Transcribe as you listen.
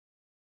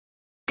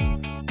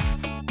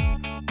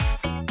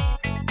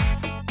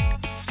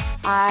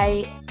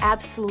I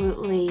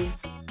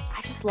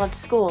just loved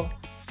school.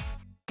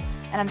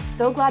 And I'm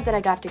so glad that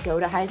I got to go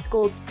to high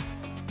school.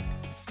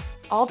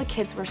 All the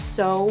kids were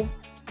so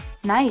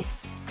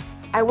nice.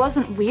 I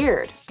wasn't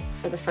weird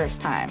for the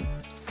first time.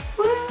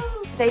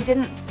 Woo! They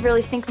didn't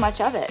really think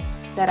much of it,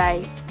 that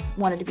I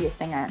wanted to be a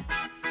singer.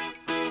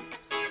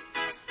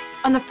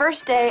 On the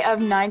first day of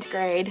 9th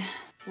grade,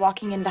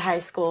 walking into high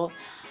school,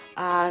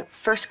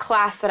 first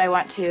class that I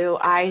went to,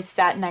 I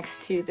sat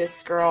next to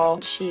this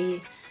girl.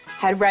 She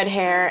had red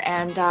hair,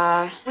 and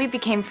we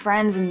became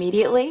friends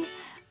immediately,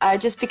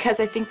 just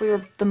because I think we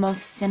were the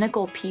most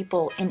cynical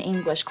people in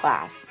English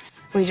class.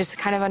 We just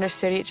kind of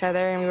understood each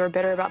other, and we were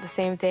bitter about the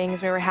same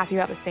things. We were happy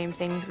about the same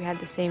things. We had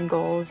the same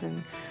goals,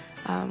 and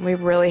we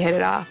really hit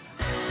it off.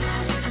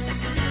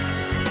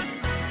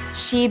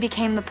 She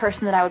became the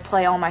person that I would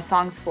play all my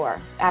songs for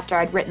after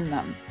I'd written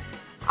them.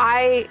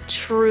 I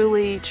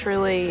truly,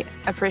 truly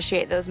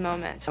appreciate those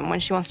moments. And when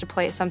she wants to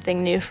play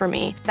something new for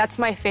me, that's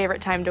my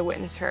favorite time to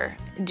witness her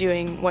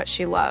doing what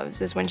she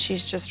loves, is when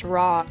she's just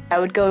raw. I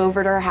would go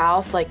over to her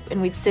house,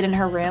 and we'd sit in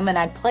her room, and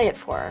I'd play it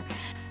for her.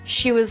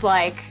 She was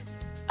like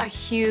a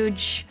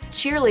huge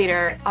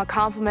cheerleader. I'll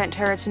compliment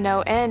her to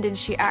no end, and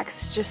she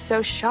acts just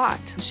so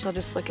shocked. She'll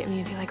just look at me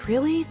and be like,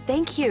 "Really?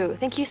 Thank you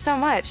so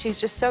much." She's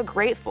just so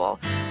grateful.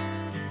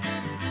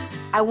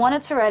 I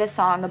wanted to write a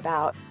song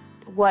about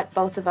what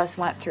both of us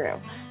went through.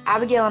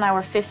 Abigail and I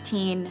were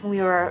 15.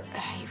 We were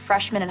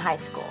freshmen in high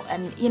school,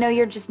 and you know,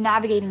 you're just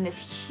navigating this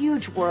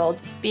huge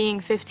world. Being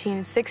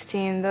 15,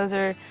 16, those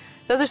are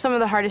some of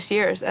the hardest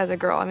years as a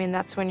girl. I mean,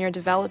 that's when you're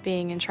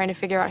developing and trying to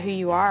figure out who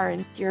you are.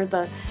 And you're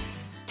the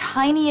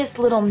tiniest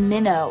little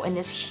minnow in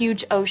this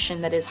huge ocean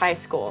that is high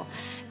school.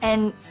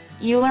 And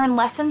you learn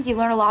lessons, you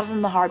learn a lot of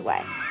them the hard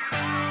way.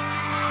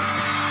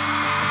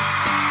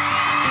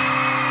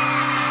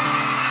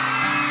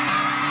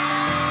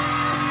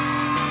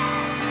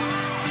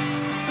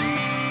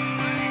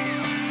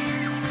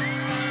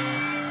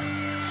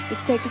 You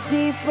take a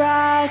deep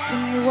breath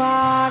and you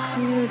walk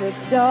through the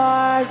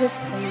doors.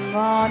 It's the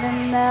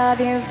morning of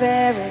your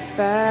very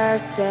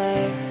first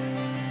day.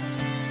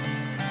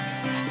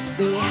 You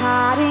see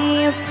hi to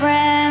your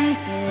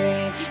friends who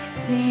ain't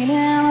seen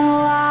in a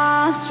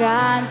while.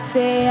 Try and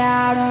stay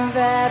out of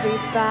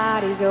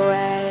everybody's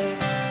way.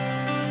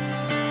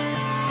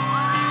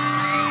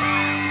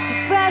 It's a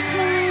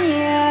freshman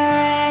year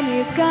and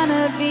you're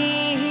gonna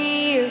be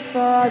here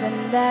for the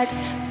next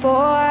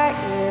 4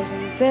 years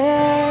in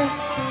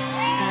this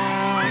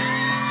town.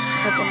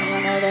 Hoping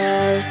one of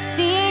those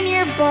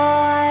senior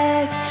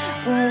boys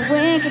will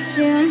wink at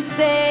you and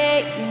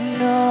say, "You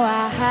know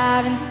I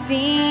haven't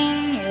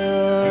seen you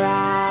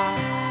around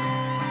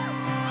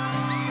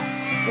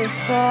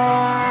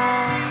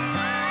before."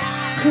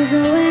 'Cause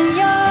when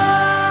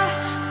you're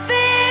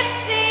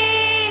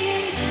 15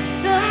 and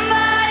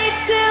somebody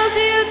tells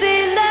you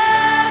they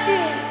love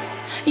you,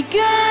 you're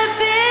gonna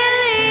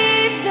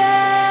believe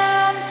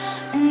them.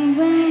 And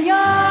when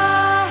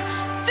you're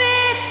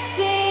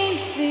 15,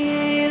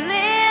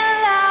 feeling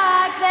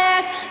like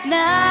there's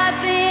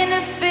nothing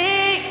to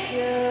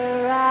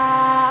figure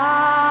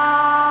out,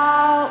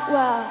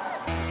 well,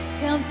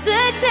 count to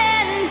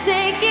 10 and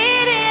take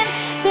it in.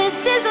 This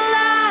is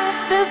life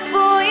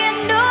before you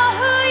know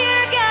who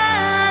you're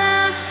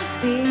gonna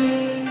be.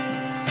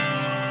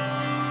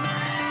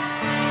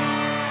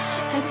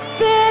 At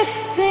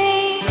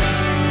 15.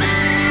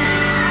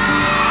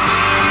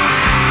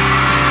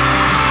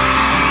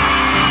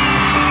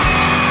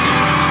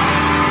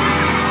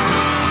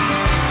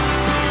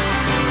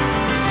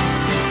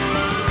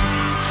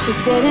 You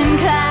sit in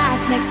class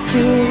next to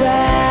a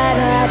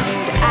redhead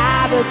named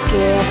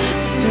Abigail.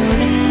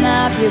 Soon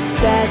enough, your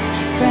best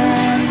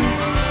friends.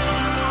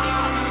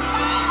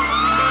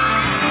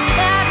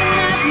 Laughing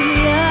at the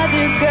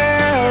other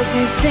girls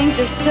who think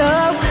they're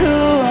so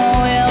cool.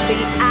 We'll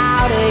be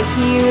out of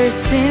here as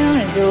soon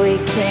as we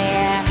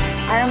can.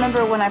 I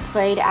remember when I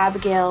played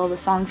Abigail the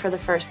song for the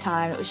first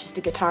time. It was just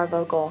a guitar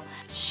vocal.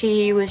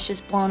 She was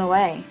just blown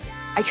away.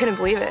 I couldn't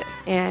believe it,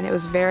 and it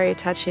was very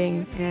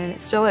touching, and it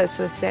still is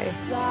to this day.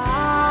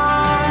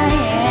 Lying,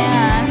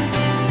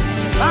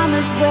 your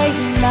mama's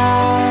waking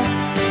up,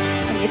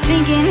 and you're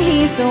thinking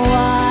he's the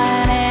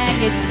one,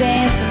 and you're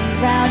dancing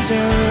around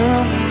your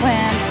room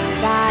when the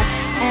night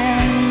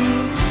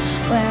ends,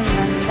 when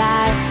the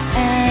night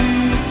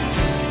ends.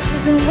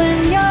 'Cause when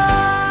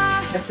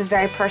you're... It's a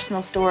very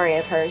personal story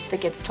of hers that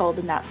gets told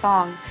in that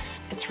song.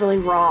 It's really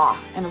raw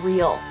and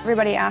real.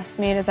 Everybody asks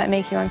me, does that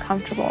make you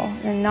uncomfortable?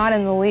 And not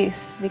in the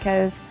least,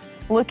 because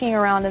looking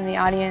around in the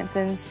audience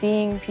and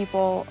seeing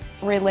people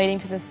relating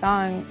to the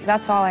song,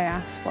 that's all I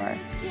ask for.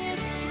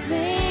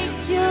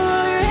 Makes your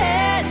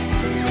head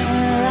spin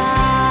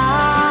around.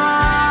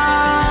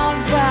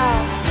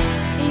 Well,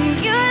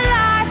 in your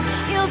life,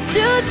 you'll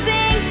do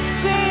things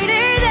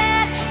greater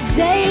than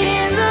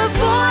dating the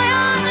boy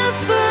on the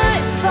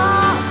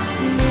football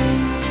team.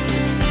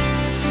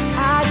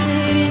 I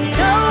didn't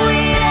know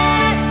it.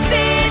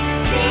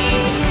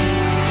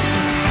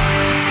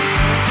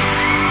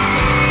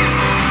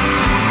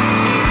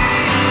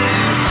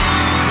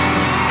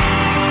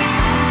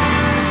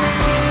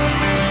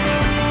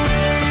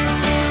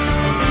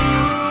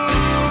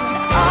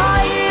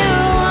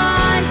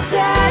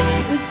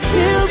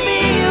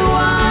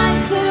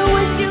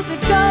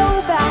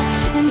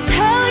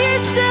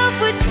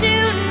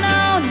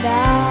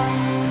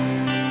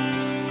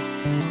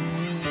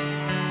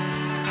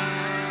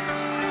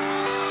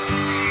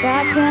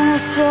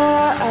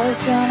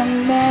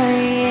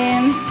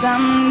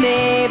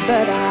 someday,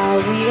 but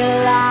I'll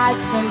realize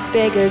some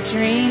bigger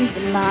dreams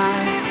of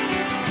mine.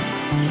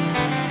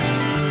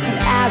 And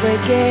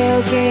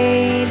Abigail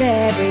gave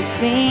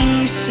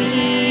everything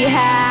she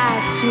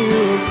had to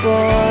a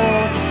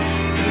boy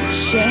who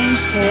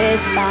changed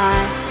his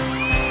mind.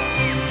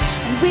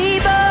 And we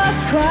both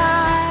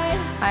cried.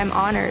 I'm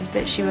honored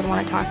that she would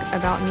want to talk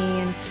about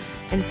me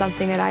and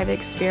something that I've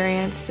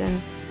experienced,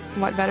 and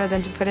what better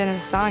than to put it in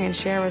a song and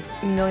share with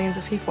millions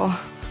of people.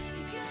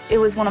 It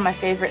was one of my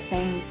favorite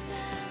things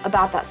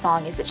about that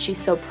song is that she's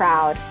so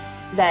proud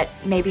that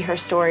maybe her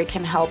story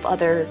can help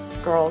other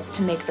girls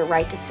to make the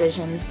right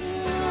decisions.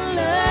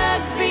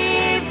 Look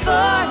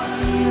before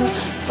you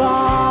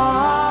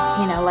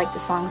fall. You know, like the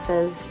song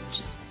says,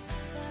 just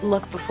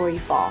look before you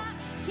fall.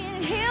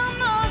 Can heal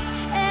most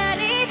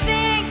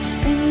anything,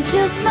 and you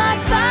just might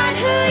find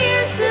who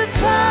you're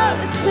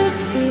supposed to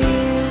be.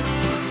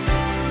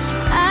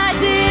 I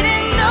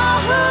didn't know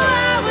who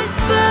I was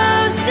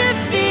supposed to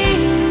be.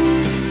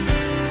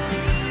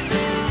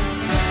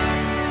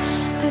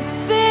 At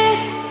 15.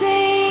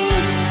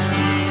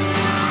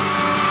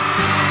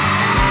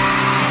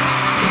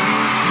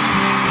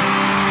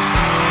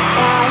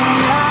 La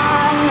la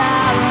la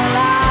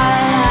la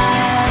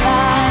la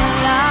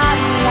la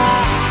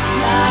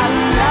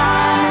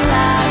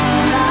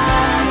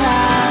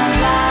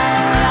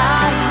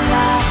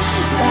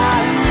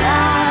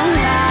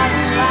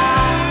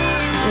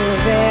the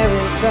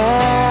very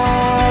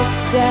first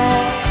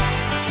day.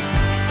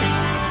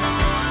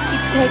 You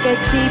take a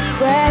deep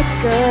breath,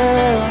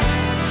 girl.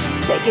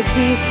 Take a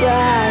deep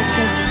breath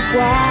as you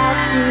walk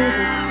through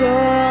the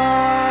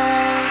door.